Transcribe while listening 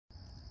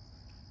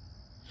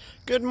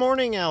Good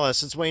morning,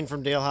 Alice. It's Wayne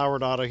from Dale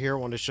Howard Auto here. I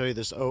wanted to show you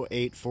this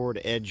 '08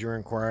 Ford Edge you're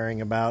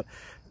inquiring about.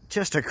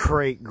 Just a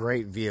great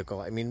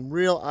vehicle. I mean,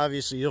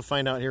 obviously, you'll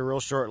find out here real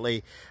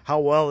shortly how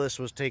well this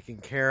was taken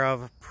care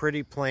of.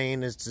 Pretty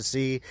plain as to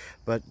see,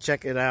 but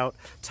check it out.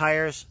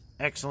 Tires,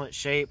 excellent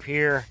shape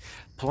here.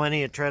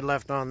 Plenty of tread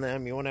left on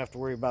them. You won't have to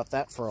worry about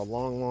that for a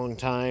long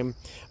time.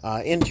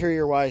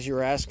 Interior-wise, you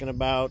were asking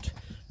about.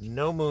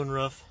 No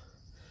moonroof.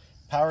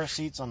 Power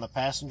seats on the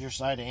passenger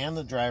side and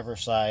the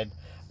driver's side.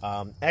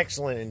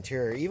 Excellent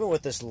interior, even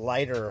with this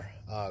lighter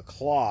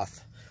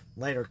cloth,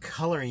 lighter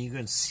coloring, you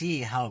can see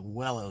how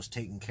well it was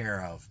taken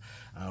care of.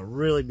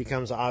 Really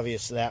becomes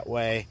obvious that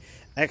way.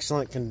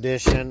 Excellent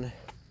condition.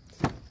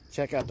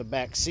 Check out the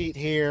back seat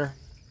here.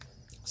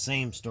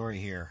 Same story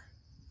here.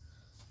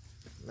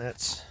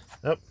 That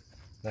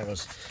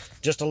was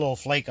just a little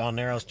flake on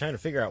there. I was trying to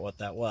figure out what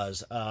that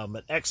was,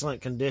 but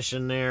excellent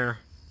condition there.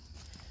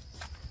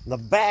 The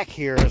back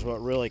here is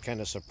what really kind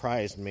of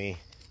surprised me.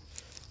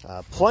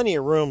 Plenty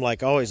of room,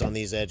 like always, on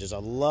these Edges. I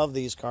love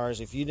these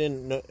cars. If you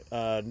didn't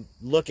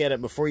look at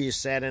it before you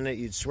sat in it,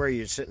 you'd swear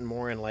you're sitting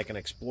more in like an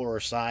Explorer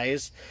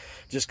size,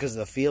 just because of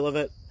the feel of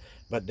it.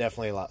 But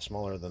definitely a lot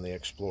smaller than the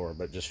Explorer,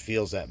 but it just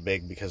feels that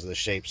big because of the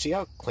shape. See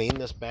how clean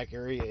this back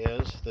area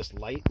is? This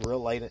real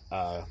light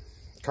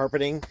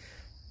carpeting,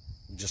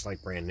 just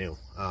like brand new.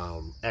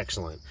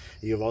 Excellent.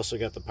 You've also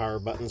got the power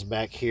buttons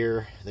back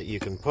here that you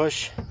can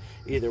push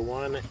either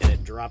one, and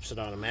it drops it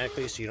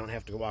automatically, so you don't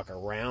have to walk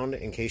around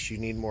in case you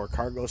need more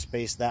cargo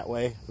space that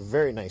way.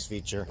 Very nice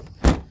feature.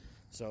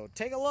 So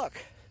take a look.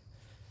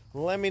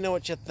 Let me know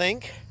what you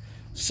think.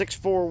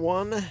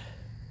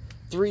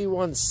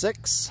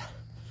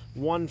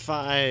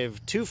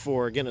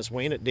 641-316-1524. Again, it's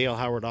Wayne at Dale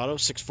Howard Auto.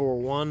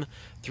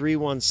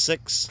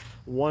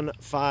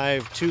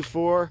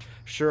 641-316-1524.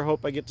 Sure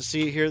hope I get to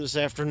see you here this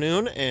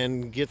afternoon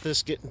and get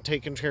this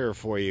taken care of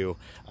for you.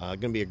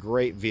 Gonna be a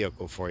great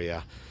vehicle for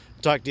you.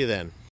 Talk to you then.